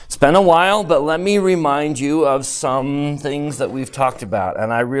been a while, but let me remind you of some things that we've talked about.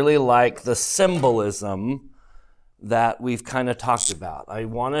 And I really like the symbolism that we've kind of talked about. I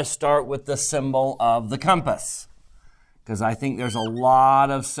want to start with the symbol of the compass, because I think there's a lot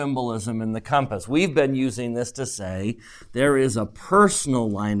of symbolism in the compass. We've been using this to say there is a personal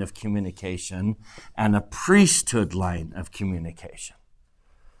line of communication and a priesthood line of communication.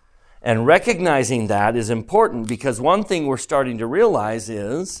 And recognizing that is important, because one thing we're starting to realize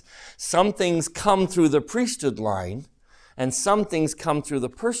is some things come through the priesthood line and some things come through the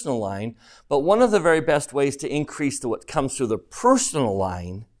personal line. But one of the very best ways to increase what comes through the personal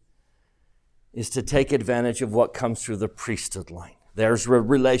line is to take advantage of what comes through the priesthood line. There's a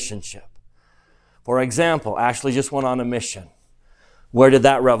relationship. For example, Ashley just went on a mission. Where did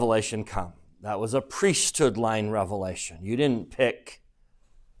that revelation come? That was a priesthood line revelation. You didn't pick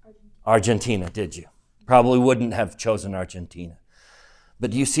Argentina, did you? Probably wouldn't have chosen Argentina.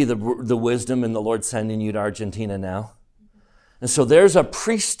 But do you see the wisdom in the Lord sending you to Argentina now? And so there's a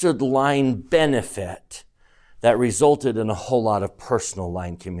priesthood line benefit that resulted in a whole lot of personal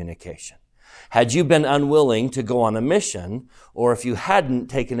line communication. Had you been unwilling to go on a mission, or if you hadn't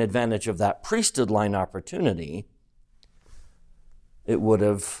taken advantage of that priesthood line opportunity, you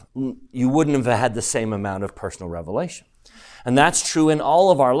wouldn't have had the same amount of personal revelation. And that's true in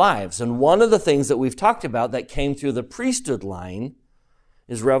all of our lives. And one of the things that we've talked about that came through the priesthood line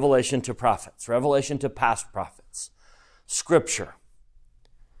is revelation to prophets, revelation to past prophets, Scripture.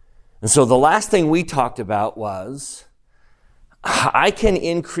 And so the last thing we talked about was I can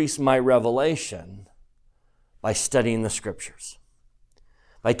increase my revelation by studying the Scriptures.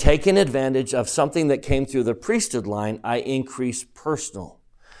 By taking advantage of something that came through the priesthood line, I increase personal.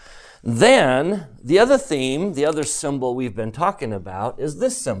 Then, the other theme, the other symbol we've been talking about is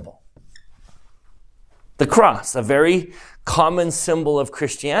this symbol. The cross, a very common symbol of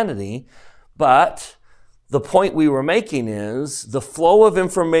Christianity, but the point we were making is the flow of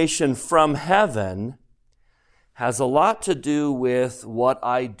information from heaven has a lot to do with what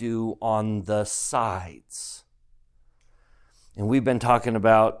I do on the sides. And we've been talking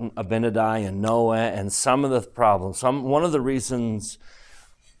about Abinadi and Noah and some of the problems. One of the reasons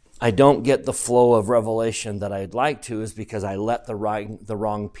I don't get the flow of revelation that I'd like to is because I let the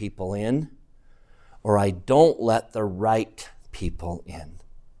wrong people in, or I don't let the right people in.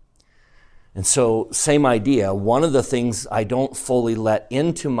 And so, same idea. One of the things I don't fully let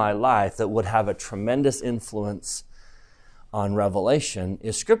into my life that would have a tremendous influence on revelation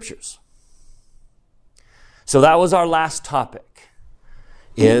is Scriptures. So that was our last topic,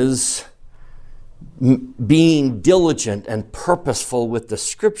 is being diligent and purposeful with the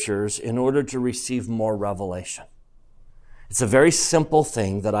Scriptures in order to receive more revelation. It's a very simple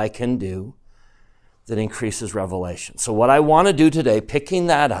thing that I can do that increases revelation. So what I want to do today, picking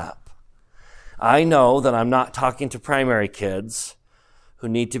that up, I know that I'm not talking to primary kids who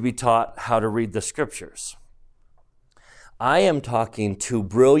need to be taught how to read the Scriptures. I am talking to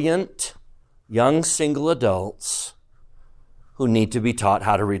brilliant young single adults who need to be taught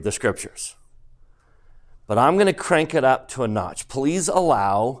how to read the Scriptures. But I'm going to crank it up to a notch. Please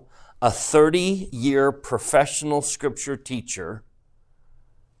allow a 30-year professional Scripture teacher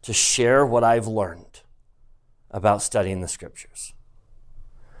to share what I've learned about studying the Scriptures.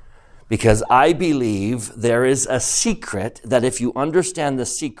 Because I believe there is a secret that, if you understand the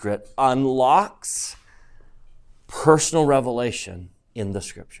secret, unlocks personal revelation in the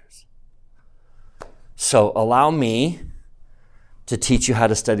Scriptures. So allow me to teach you how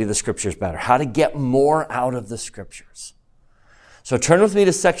to study the Scriptures better, how to get more out of the Scriptures. So turn with me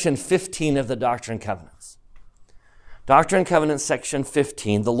to section 15 of the Doctrine and Covenants. Doctrine and Covenants, section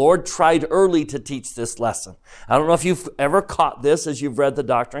 15. The Lord tried early to teach this lesson. I don't know if you've ever caught this as you've read the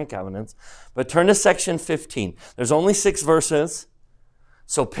Doctrine and Covenants, but turn to section 15. There's only 6 verses,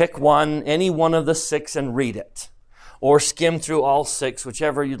 so pick one, any one of the 6, and read it. Or skim through all 6,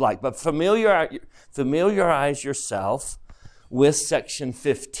 whichever you'd like. But familiarize yourself with section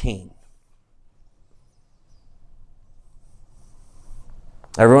 15.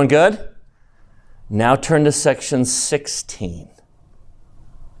 Everyone good? Now turn to section 16.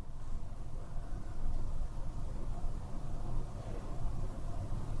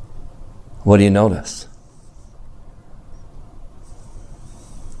 What do you notice?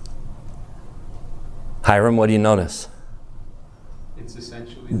 Hiram, what do you notice? It's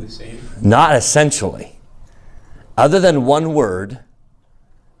essentially the same. Not essentially. Other than one word,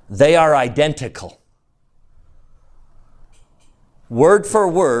 they are identical. Word for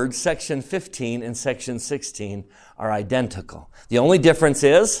word, section 15 and section 16 are identical. The only difference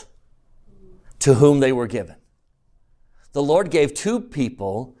is to whom they were given. The Lord gave 2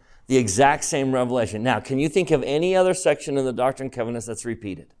 people The exact same revelation. Now, can you think of any other section in the Doctrine and Covenants that's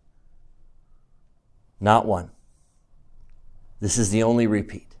repeated? Not one. This is the only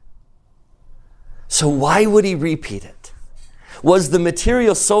repeat. So why would he repeat it? Was the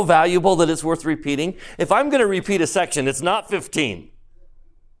material so valuable that it's worth repeating? If I'm going to repeat a section, it's not 15.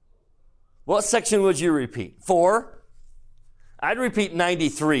 What section would you repeat? 4? I'd repeat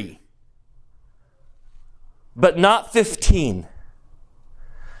 93. But not 15.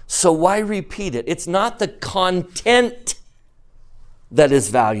 So why repeat it? It's not the content that is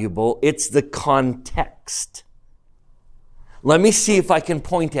valuable, it's the context. Let me see if I can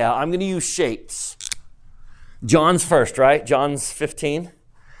point out. I'm going to use shapes. John's first, right? John's 15.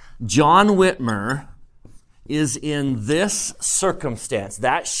 John Whitmer is in this circumstance.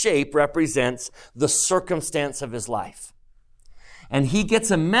 That shape represents the circumstance of his life. And he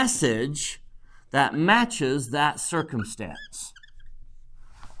gets a message that matches that circumstance.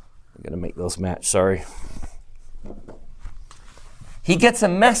 I'm going to make those match, sorry. He gets a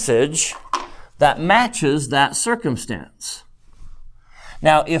message that matches that circumstance.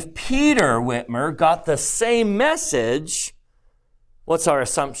 Now, if Peter Whitmer got the same message, what's our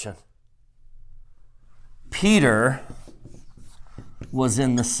assumption? Peter was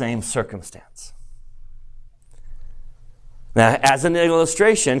in the same circumstance. Now, as an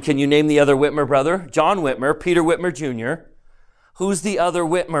illustration, can you name the other Whitmer brother? John Whitmer, Peter Whitmer Jr. Who's the other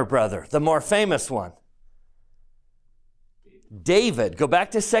Whitmer brother? The more famous one. David. Go back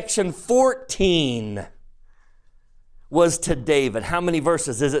to section 14. Was to David. How many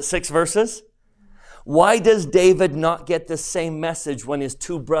verses? Is it 6 verses? Why does David not get the same message when his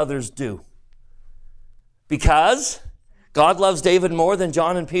two brothers do? Because God loves David more than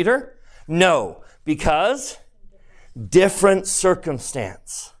John and Peter? No, because different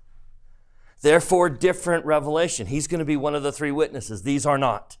circumstance. Therefore, different revelation. He's going to be one of the 3 witnesses. These are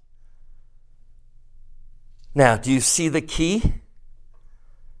not. Now, do you see the key?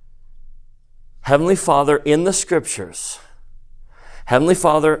 Heavenly Father in the Scriptures, Heavenly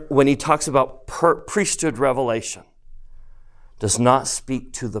Father, when he talks about priesthood revelation, does not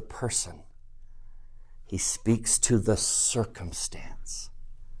speak to the person. He speaks to the circumstance.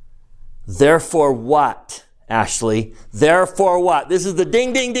 Therefore what, Ashley? Therefore what? This is the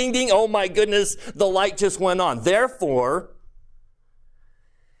ding, ding, ding, ding. Oh my goodness, the light just went on. Therefore,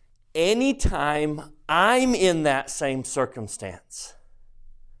 anytime I'm in that same circumstance,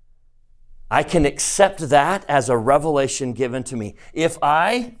 I can accept that as a revelation given to me. If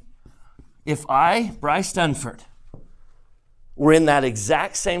I, Bryce Dunford, were in that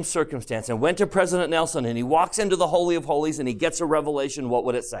exact same circumstance and went to President Nelson and he walks into the Holy of Holies and he gets a revelation, what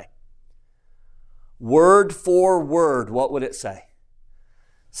would it say? Word for word, what would it say?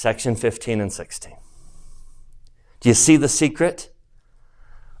 Section 15 and 16. Do you see the secret?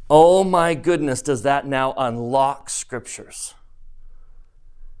 Oh my goodness, does that now unlock Scriptures?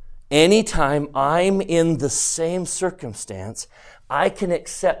 Anytime I'm in the same circumstance, I can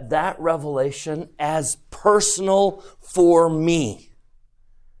accept that revelation as personal for me.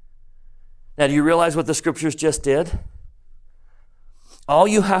 Now, do you realize what the Scriptures just did? All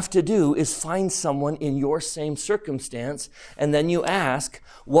you have to do is find someone in your same circumstance, and then you ask,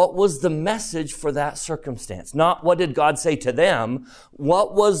 what was the message for that circumstance? Not what did God say to them,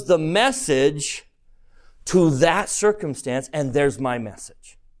 what was the message to that circumstance, and there's my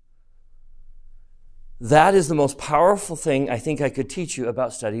message. That is the most powerful thing I think I could teach you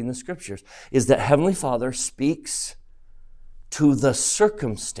about studying the Scriptures, is that Heavenly Father speaks to the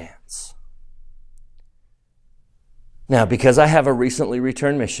circumstance. Now, because I have a recently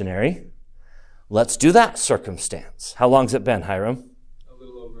returned missionary, let's do that circumstance. How long's it been, Hiram? A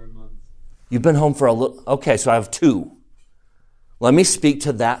little over a month. You've been home for a little... Okay, so I have 2. Let me speak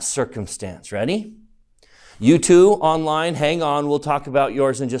to that circumstance. Ready? You 2 online, hang on. We'll talk about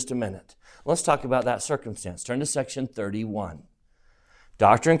yours in just a minute. Let's talk about that circumstance. Turn to section 31.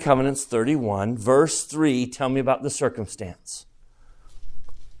 Doctrine and Covenants 31, verse 3. Tell me about the circumstance.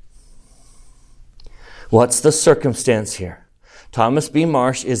 What's the circumstance here? Thomas B.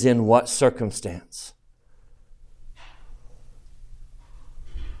 Marsh is in what circumstance?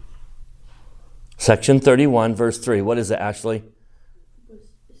 Section 31, verse 3. What is it, Ashley? It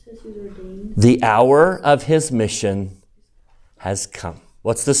says he's ordained. The hour of his mission has come.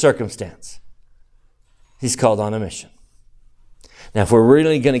 What's the circumstance? He's called on a mission. Now, if we're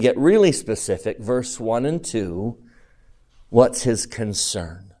really going to get really specific, verse 1 and 2, what's his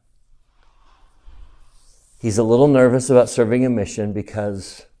concern? He's a little nervous about serving a mission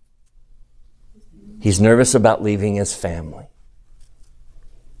because he's nervous about leaving his family.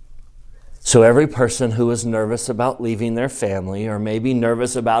 So every person who is nervous about leaving their family, or maybe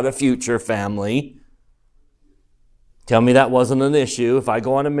nervous about a future family, tell me that wasn't an issue. If I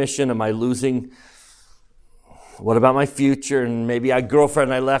go on a mission, am I losing? What about my future? And maybe I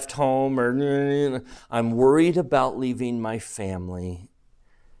girlfriend I left home, or I'm worried about leaving my family,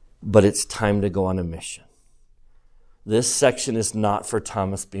 but it's time to go on a mission. This section is not for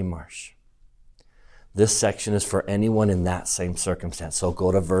Thomas B. Marsh. This section is for anyone in that same circumstance. So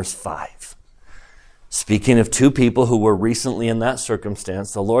go to verse 5. Speaking of two people who were recently in that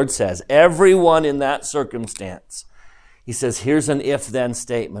circumstance, the Lord says, everyone in that circumstance. He says, here's an if-then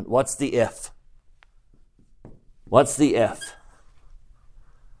statement. What's the if? What's the if?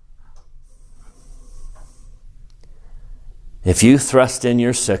 If you thrust in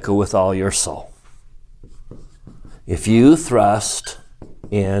your sickle with all your soul. If you thrust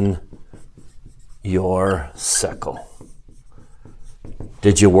in your sickle.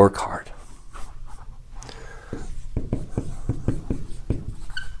 Did you work hard?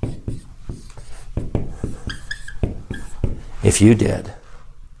 If you did,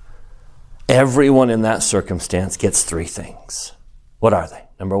 everyone in that circumstance gets three things. What are they?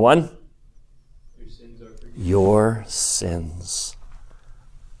 Number one, your sins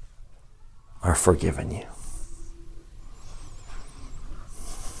are forgiven you.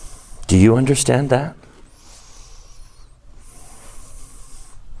 Do you understand that?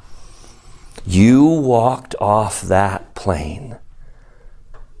 You walked off that plane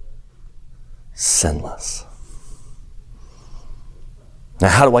sinless. Now,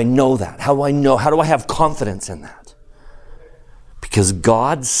 how do I know that? How do I have confidence in that? Because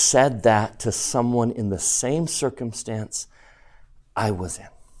God said that to someone in the same circumstance I was in.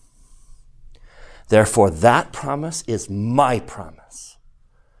 Therefore, that promise is my promise.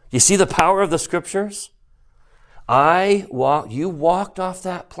 You see the power of the Scriptures? You walked off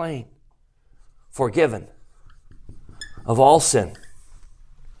that plane, forgiven of all sin.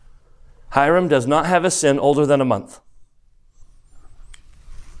 Hiram does not have a sin older than a month.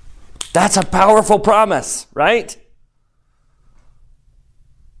 That's a powerful promise, right?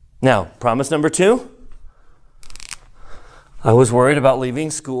 Now, promise number 2. I was worried about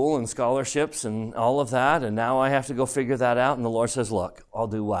leaving school and scholarships and all of that, and now I have to go figure that out. And the Lord says, look, I'll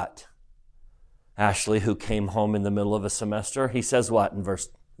do what? Ashley, who came home in the middle of a semester, he says what in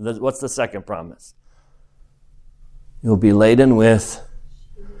what's the second promise? You'll be laden with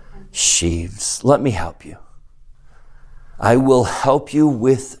sheaves. Let me help you. I will help you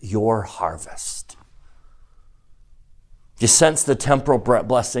with your harvest. You sense the temporal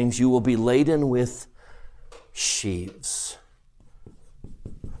blessings. You will be laden with sheaves.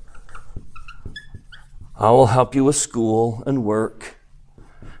 I will help you with school and work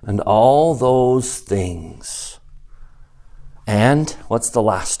and all those things. And what's the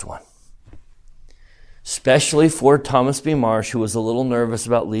last one? Especially for Thomas B. Marsh, who was a little nervous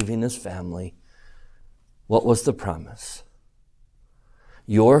about leaving his family. What was the promise?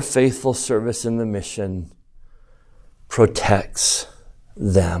 Your faithful service in the mission protects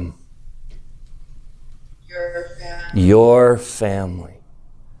them. Your family.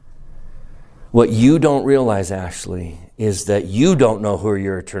 What you don't realize, Ashley, is that you don't know who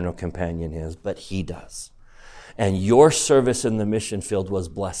your eternal companion is, but he does. And your service in the mission field was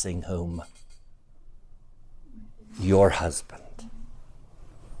blessing whom? Your husband.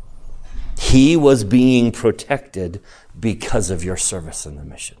 He was being protected because of your service in the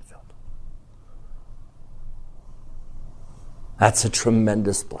mission field. That's a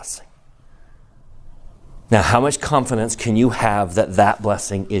tremendous blessing. Now, how much confidence can you have that that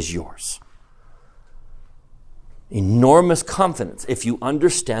blessing is yours? Enormous confidence if you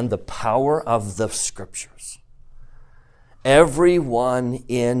understand the power of the Scriptures. Everyone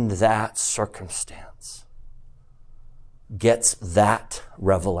in that circumstance gets that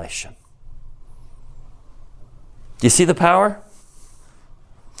revelation. Do you see the power?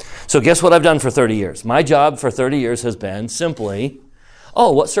 So guess what I've done for 30 years? My job for 30 years has been simply,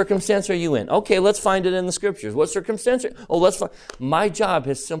 what circumstance are you in? Okay, let's find it in the Scriptures. What circumstance? Let's find. My job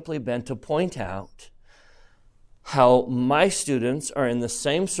has simply been to point out how my students are in the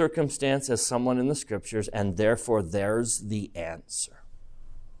same circumstance as someone in the Scriptures, and therefore there's the answer.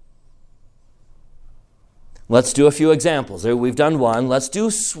 Let's do a few examples. We've done one. Let's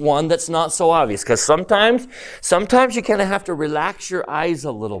do one that's not so obvious, because sometimes you kind of have to relax your eyes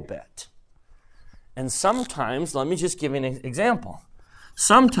a little bit. And sometimes, let me just give you an example.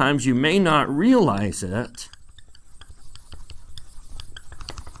 Sometimes you may not realize it,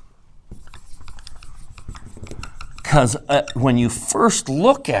 because when you first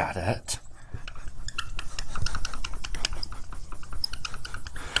look at it,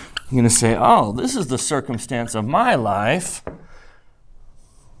 You're going to say, oh, this is the circumstance of my life.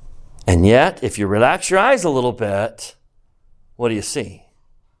 And yet, if you relax your eyes a little bit, what do you see?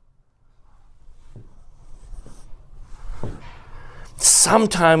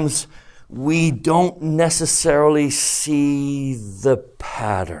 Sometimes we don't necessarily see the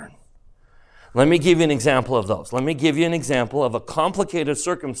pattern. Let me give you an example of those. Let me give you an example of a complicated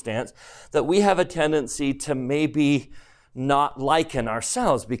circumstance that we have a tendency to maybe not like in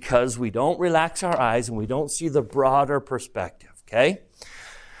ourselves because we don't relax our eyes and we don't see the broader perspective, okay?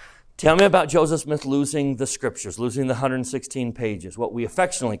 Tell me about Joseph Smith losing the scriptures, losing the 116 pages, what we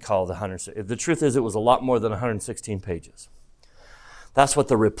affectionately call the 116. The truth is it was a lot more than 116 pages. That's what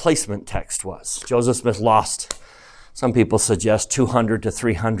the replacement text was. Joseph Smith lost, some people suggest, 200 to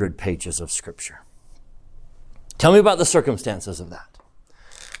 300 pages of scripture. Tell me about the circumstances of that.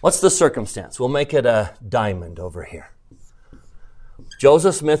 What's the circumstance? We'll make it a diamond over here.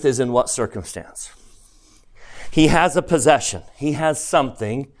 Joseph Smith is in what circumstance? He has a possession. He has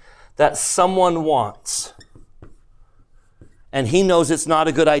something that someone wants. And he knows it's not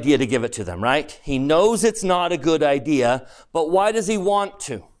a good idea to give it to them, right? He knows it's not a good idea, but why does he want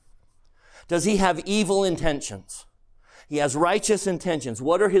to? Does he have evil intentions? He has righteous intentions.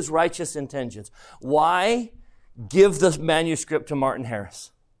 What are his righteous intentions? Why give the manuscript to Martin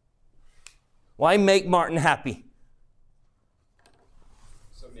Harris? Why make Martin happy?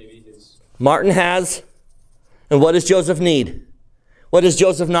 So maybe his... Martin has, and what does Joseph need? What does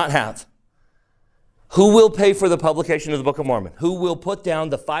Joseph not have? Who will pay for the publication of the Book of Mormon? Who will put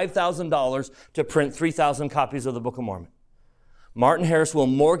down the $5,000 to print 3,000 copies of the Book of Mormon? Martin Harris will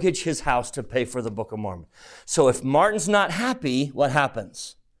mortgage his house to pay for the Book of Mormon. So if Martin's not happy, what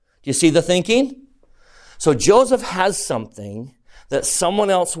happens? Do you see the thinking? So Joseph has something that someone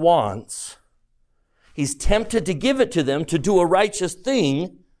else wants. He's tempted to give it to them to do a righteous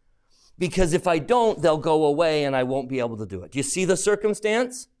thing, because if I don't, they'll go away and I won't be able to do it. Do you see the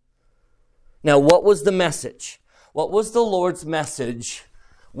circumstance? Now, what was the message? What was the Lord's message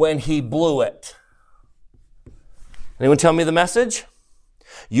when he blew it? Anyone tell me the message?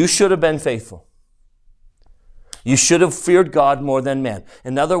 You should have been faithful. You should have feared God more than men.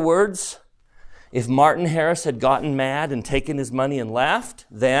 In other words, if Martin Harris had gotten mad and taken his money and left,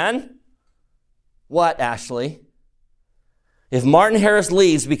 then what, Ashley? If Martin Harris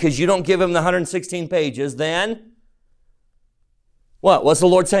leaves because you don't give him the 116 pages, then what? What's the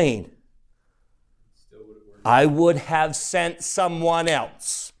Lord saying? I would have sent someone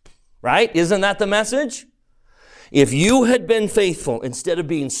else. Right? Isn't that the message? If you had been faithful, instead of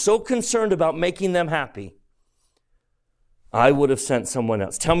being so concerned about making them happy, I would have sent someone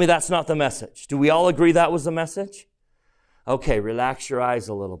else. Tell me that's not the message. Do we all agree that was the message? Okay, relax your eyes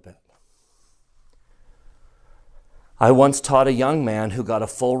a little bit. I once taught a young man who got a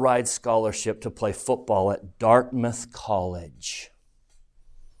full ride scholarship to play football at Dartmouth College.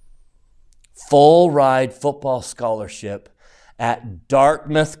 Full ride football scholarship at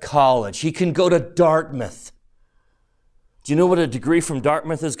Dartmouth College. He can go to Dartmouth. Do you know what a degree from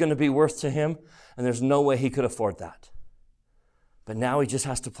Dartmouth is going to be worth to him? And there's no way he could afford that. But now he just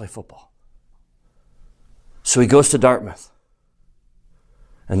has to play football. So he goes to Dartmouth.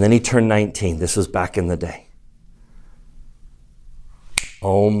 And then he turned 19. This was back in the day.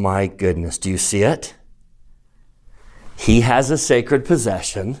 Oh my goodness, do you see it? He has a sacred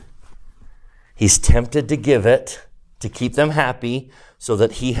possession. He's tempted to give it to keep them happy so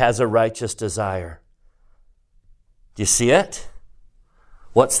that he has a righteous desire. Do you see it?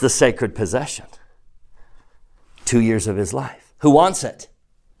 What's the sacred possession? 2 years of his life. Who wants it?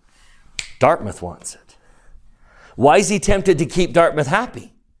 Dartmouth wants it. Why is he tempted to keep Dartmouth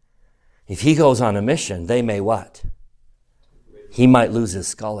happy? If he goes on a mission, they may what? He might lose his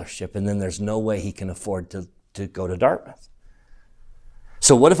scholarship, and then there's no way he can afford to go to Dartmouth.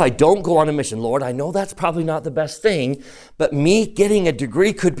 So what if I don't go on a mission? Lord, I know that's probably not the best thing, but me getting a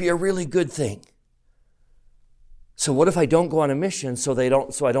degree could be a really good thing. So what if I don't go on a mission so I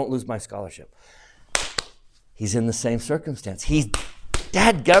don't lose my scholarship? He's in the same circumstance.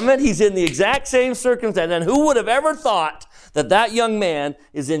 Dadgummit, he's in the exact same circumstance. And who would have ever thought that young man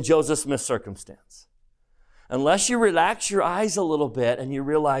is in Joseph Smith's circumstance? Unless you relax your eyes a little bit and you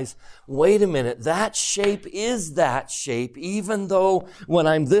realize, wait a minute, that shape is that shape, even though when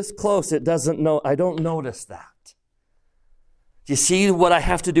I'm this close, I don't notice that. Do you see what I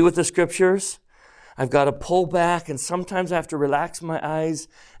have to do with the scriptures? I've got to pull back, and sometimes I have to relax my eyes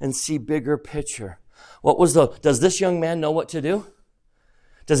and see bigger picture. Does this young man know what to do?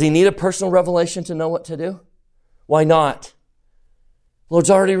 Does he need a personal revelation to know what to do? Why not? The Lord's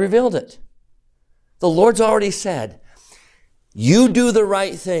already revealed it. The Lord's already said, You do the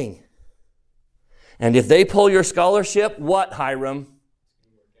right thing. And if they pull your scholarship, what, Hiram?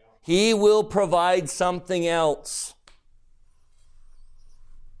 He will provide something else.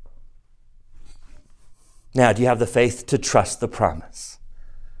 Now, do you have the faith to trust the promise?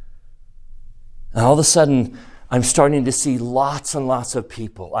 And all of a sudden, I'm starting to see lots and lots of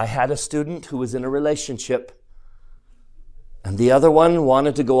people. I had a student who was in a relationship, and the other one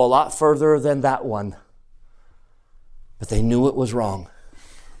wanted to go a lot further than that one. But they knew it was wrong.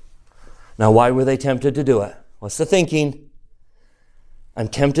 Now, why were they tempted to do it? What's the thinking? I'm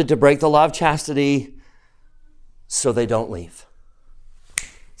tempted to break the law of chastity so they don't leave.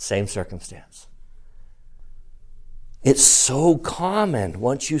 Same circumstance. It's so common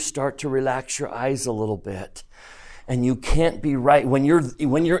once you start to relax your eyes a little bit. And you can't be right. When you're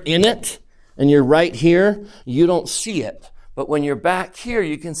in it and you're right here, you don't see it. But when you're back here,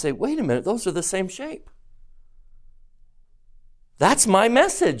 you can say, wait a minute, those are the same shape. That's my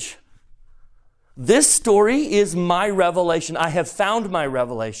message. This story is my revelation. I have found my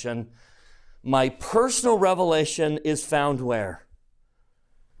revelation. My personal revelation is found where?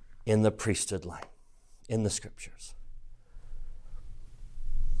 In the priesthood line, in the scriptures.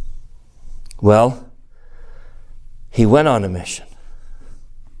 Well, he went on a mission.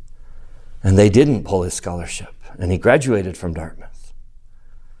 And they didn't pull his scholarship. And he graduated from Dartmouth.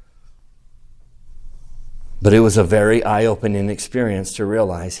 But it was a very eye-opening experience to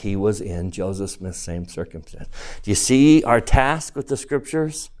realize he was in Joseph Smith's same circumstance. Do you see our task with the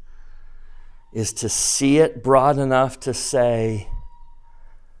scriptures? Is to see it broad enough to say,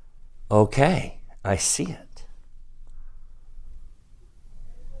 okay, I see it.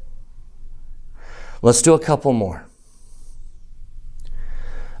 Let's do a couple more.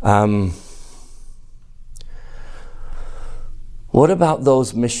 What about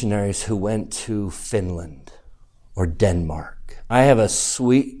those missionaries who went to Finland or Denmark? I have a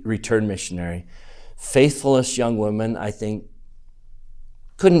sweet return missionary, faithfulest young woman, I think,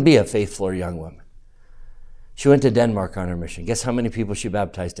 couldn't be a faithfuler young woman. She went to Denmark on her mission. Guess how many people she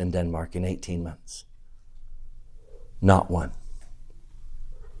baptized in Denmark in 18 months? Not one.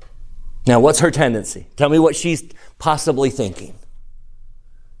 Now, what's her tendency? Tell me what she's possibly thinking.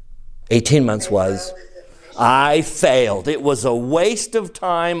 18 months was, I failed. It was a waste of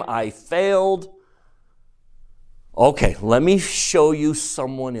time. I failed. Okay, let me show you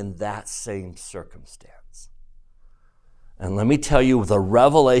someone in that same circumstance. And let me tell you the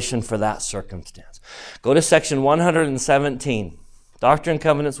revelation for that circumstance. Go to section 117. Doctrine and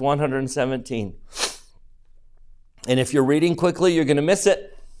Covenants 117. And if you're reading quickly, you're going to miss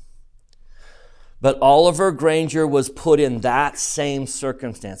it. But Oliver Granger was put in that same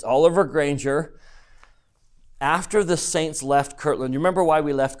circumstance. Oliver Granger, after the saints left Kirtland, you remember why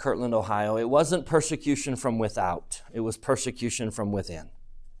we left Kirtland, Ohio? It wasn't persecution from without. It was persecution from within.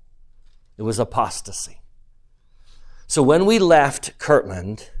 It was apostasy. So when we left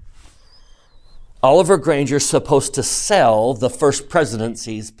Kirtland, Oliver Granger's supposed to sell the First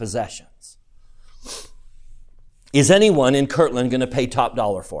Presidency's possessions. Is anyone in Kirtland going to pay top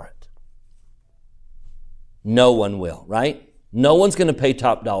dollar for it? No one will, right? No one's going to pay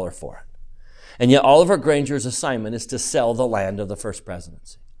top dollar for it. And yet Oliver Granger's assignment is to sell the land of the First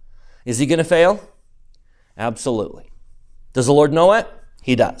Presidency. Is he going to fail? Absolutely. Does the Lord know it?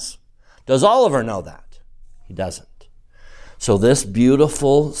 He does. Does Oliver know that? He doesn't. So this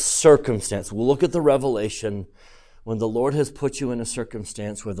beautiful circumstance, we'll look at the revelation when the Lord has put you in a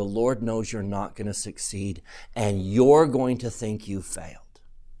circumstance where the Lord knows you're not going to succeed and you're going to think you failed.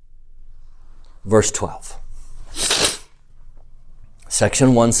 Verse 12. Section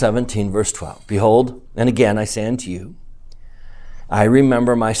 117, verse 12. Behold, and again I say unto you, I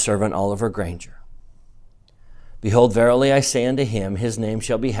remember my servant Oliver Granger. Behold, verily I say unto him, his name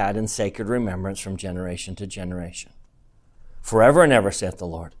shall be had in sacred remembrance from generation to generation. Forever and ever, saith the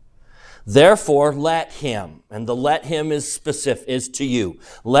Lord. Therefore, let him, and the let him is specific, is to you.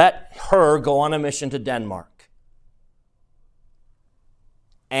 Let her go on a mission to Denmark.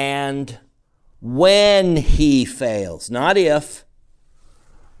 And when he fails, not if,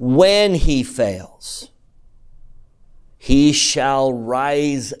 when he fails, he shall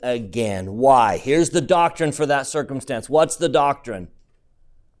rise again. Why? Here's the doctrine for that circumstance. What's the doctrine?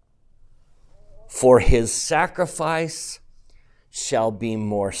 For his sacrifice shall be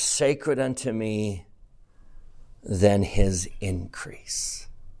more sacred unto me than his increase.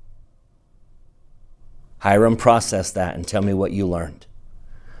 Hiram, process that and tell me what you learned.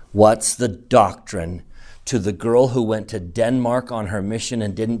 What's the doctrine to the girl who went to Denmark on her mission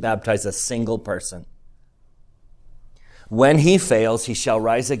and didn't baptize a single person? When he fails, he shall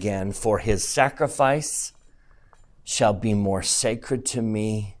rise again, for his sacrifice shall be more sacred to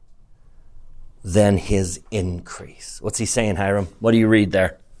me than his increase. What's he saying, Hiram? What do you read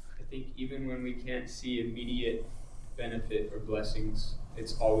there? I think even when we can't see immediate benefit or blessings,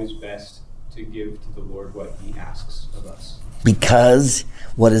 it's always best to give to the Lord what he asks of us. Because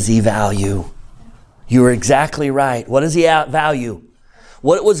what does he value? You are exactly right. What does he value?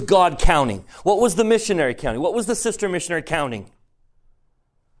 What was God counting? What was the missionary counting? What was the sister missionary counting?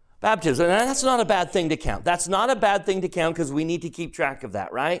 Baptism. And that's not a bad thing to count. That's not a bad thing to count because we need to keep track of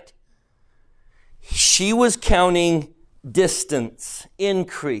that, right? She was counting distance,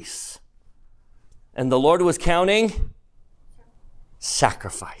 increase. And the Lord was counting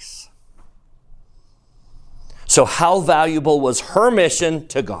sacrifice. So how valuable was her mission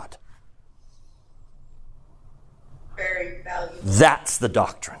to God? Very valuable. That's the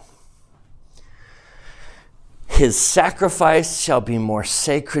doctrine. His sacrifice shall be more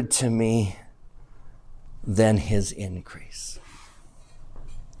sacred to me than his increase.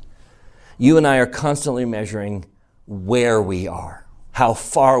 You and I are constantly measuring where we are, how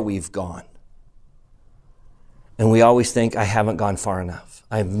far we've gone. And we always think, I haven't gone far enough.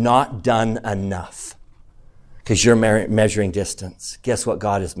 I have not done enough. Because you're measuring distance. Guess what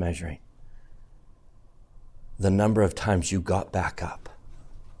God is measuring? The number of times you got back up.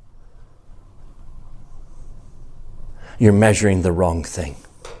 You're measuring the wrong thing.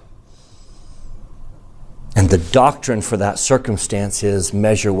 And the doctrine for that circumstance is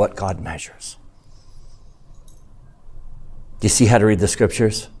measure what God measures. Do you see how to read the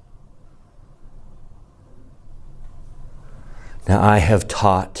scriptures? Now, I have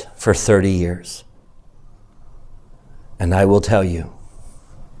taught for 30 years. And I will tell you,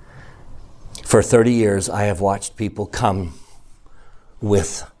 for 30 years, I have watched people come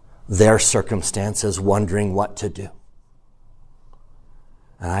with their circumstances wondering what to do.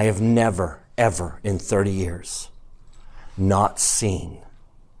 And I have never, ever in 30 years not seen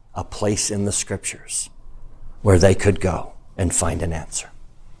a place in the scriptures where they could go and find an answer.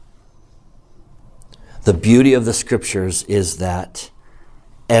 The beauty of the scriptures is that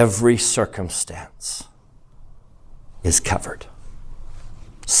every circumstance is covered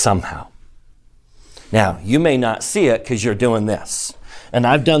somehow. Now, you may not see it because you're doing this. And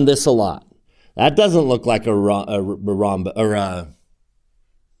I've done this a lot. That doesn't look like a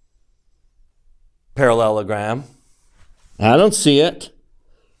parallelogram. I don't see it.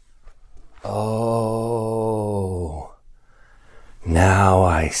 Oh, now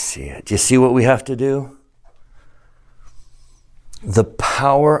I see it. Do you see what we have to do? The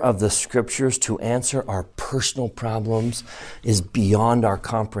power of the scriptures to answer our personal problems is beyond our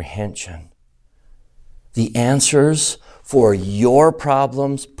comprehension. The answers for your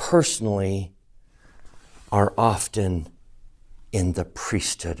problems personally are often in the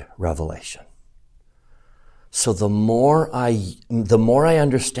priesthood revelation. So the more I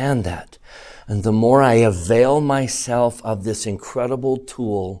understand that, and the more I avail myself of this incredible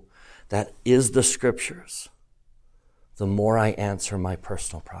tool that is the scriptures, the more I answer my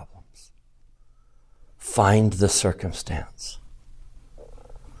personal problems. Find the circumstance.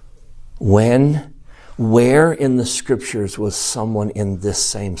 Where in the scriptures was someone in this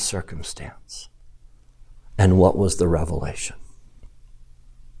same circumstance? And what was the revelation?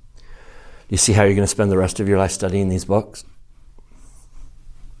 You see how you're going to spend the rest of your life studying these books?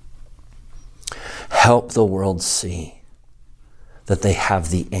 Help the world see that they have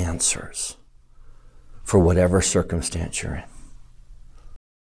the answers for whatever circumstance you're in.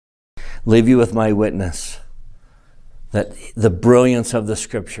 Leave you with my witness that the brilliance of the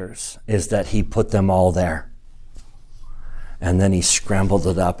scriptures is that he put them all there. And then he scrambled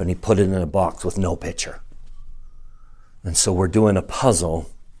it up and he put it in a box with no picture. And so we're doing a puzzle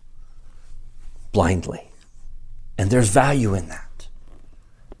blindly. And there's value in that.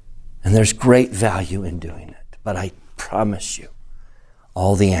 And there's great value in doing it. But I promise you,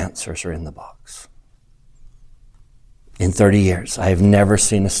 all the answers are in the box. In 30 years, I have never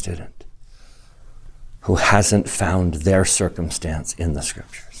seen a student who hasn't found their circumstance in the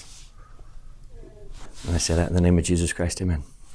scriptures. And I say that in the name of Jesus Christ, amen.